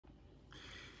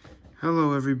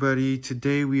Hello everybody,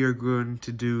 today we are going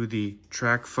to do the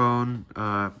TracFone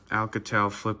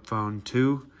Alcatel Flip Phone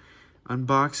 2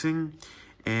 unboxing.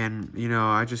 And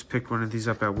I just picked one of these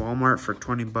up at Walmart for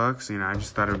 20 bucks. I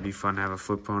just thought it would be fun to have a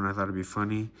flip phone. I thought it'd be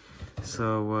funny.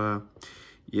 So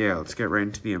yeah, let's get right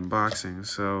into the unboxing.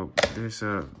 So there's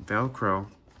a Velcro.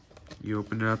 You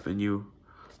open it up and you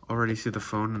already see the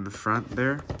phone in the front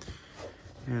there.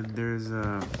 And there's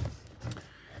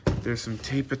some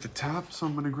tape at the top, so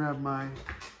I'm gonna grab my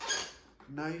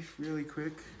knife really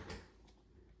quick.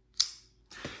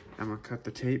 I'm gonna cut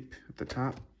the tape at the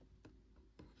top.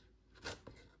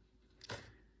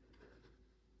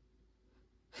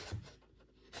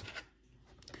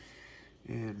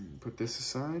 And put this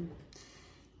aside.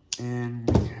 And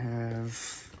we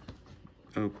have,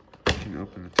 you can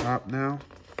open the top now.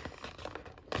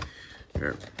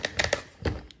 There.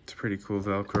 It's a pretty cool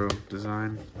Velcro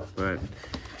design, but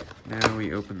now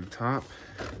we open the top,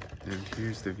 and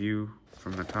here's the view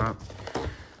from the top.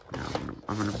 Now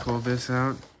I'm gonna pull this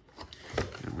out.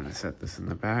 I'm gonna set this in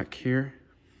the back here.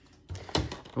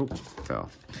 Oh, fell.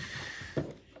 I'm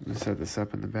gonna set this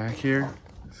up in the back here.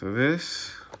 So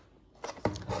this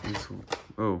is,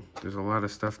 oh, there's a lot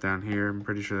of stuff down here. I'm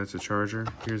pretty sure that's a charger.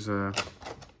 Here's a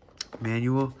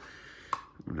manual.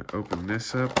 I'm gonna open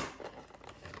this up.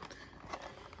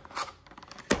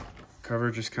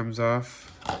 Cover just comes off.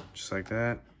 Just like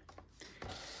that.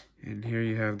 And here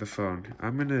you have the phone.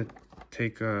 I'm gonna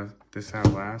take this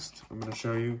out last. I'm gonna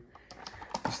show you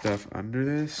the stuff under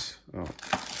this. Oh,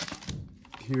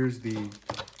 here's the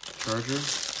charger.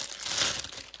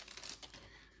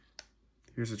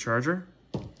 Here's a charger.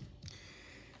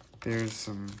 There's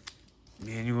some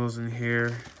manuals in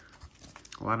here.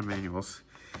 A lot of manuals.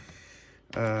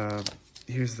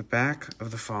 Here's the back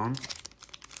of the phone.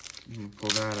 You can pull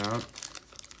that out.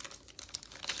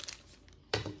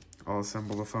 I'll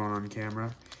assemble the phone on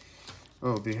camera.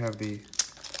 Oh, they have the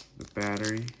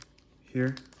battery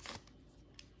here.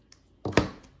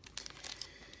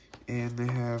 And they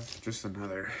have just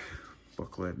another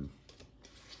booklet.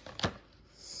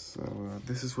 So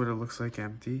this is what it looks like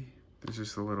empty. There's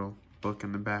just a little book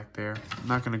in the back there. I'm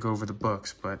not gonna go over the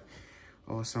books, but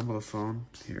I'll assemble the phone.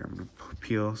 Here, I'm gonna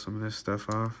peel some of this stuff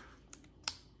off.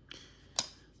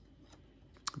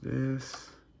 This.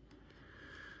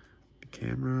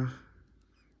 Camera.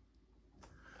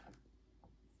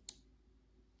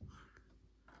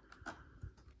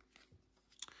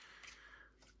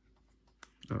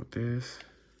 Oh, this.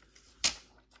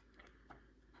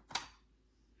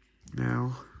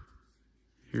 Now,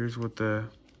 here's what the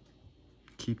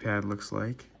keypad looks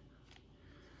like.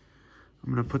 I'm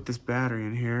gonna put this battery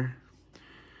in here.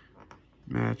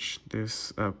 Match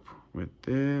this up with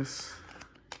this.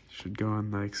 Should go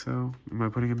on like so. Am I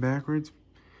putting it backwards?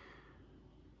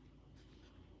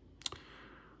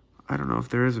 I don't know if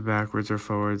there is a backwards or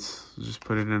forwards. I'll just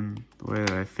put it in the way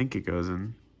that I think it goes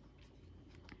in.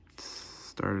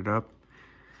 Start it up.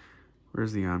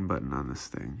 Where's the on button on this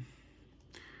thing?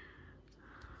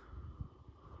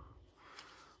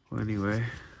 Well, anyway,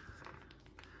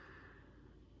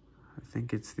 I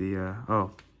think it's the,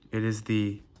 it is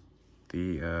the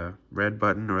red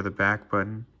button or the back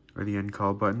button or the end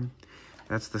call button.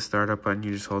 That's the startup button.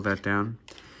 You just hold that down.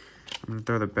 I'm gonna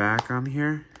throw the back on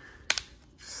here.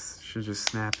 Should just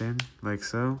snap in like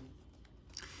so.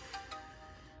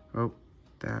 Oh,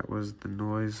 that was the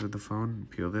noise of the phone.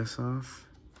 Peel this off.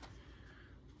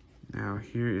 Now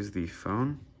here is the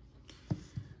phone.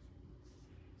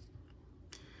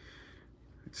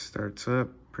 It starts up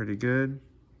pretty good.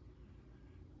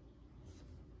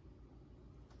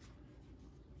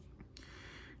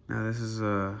 Now this is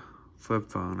a flip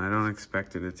phone. I don't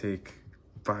expect it to take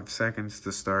 5 seconds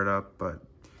to start up, but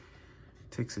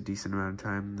takes a decent amount of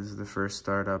time. This is the first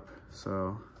startup,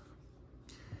 so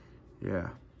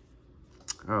yeah.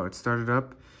 Oh, it started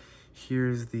up.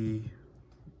 Here's the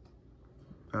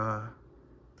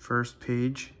first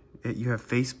page. You have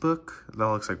Facebook. That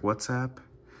looks like WhatsApp,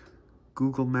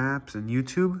 Google Maps, and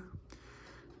YouTube.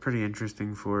 Pretty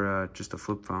interesting for just a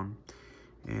flip phone.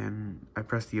 And I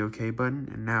press the OK button,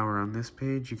 and now we're on this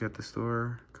page. You got the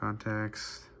store,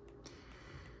 contacts.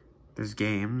 There's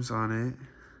games on it.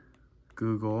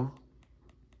 Google,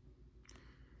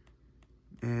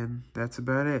 and that's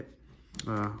about it.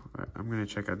 I'm gonna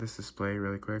check out this display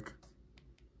really quick.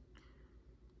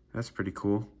 That's pretty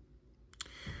cool.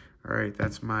 All right,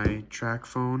 that's my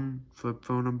TracFone flip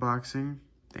phone unboxing.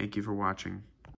 Thank you for watching.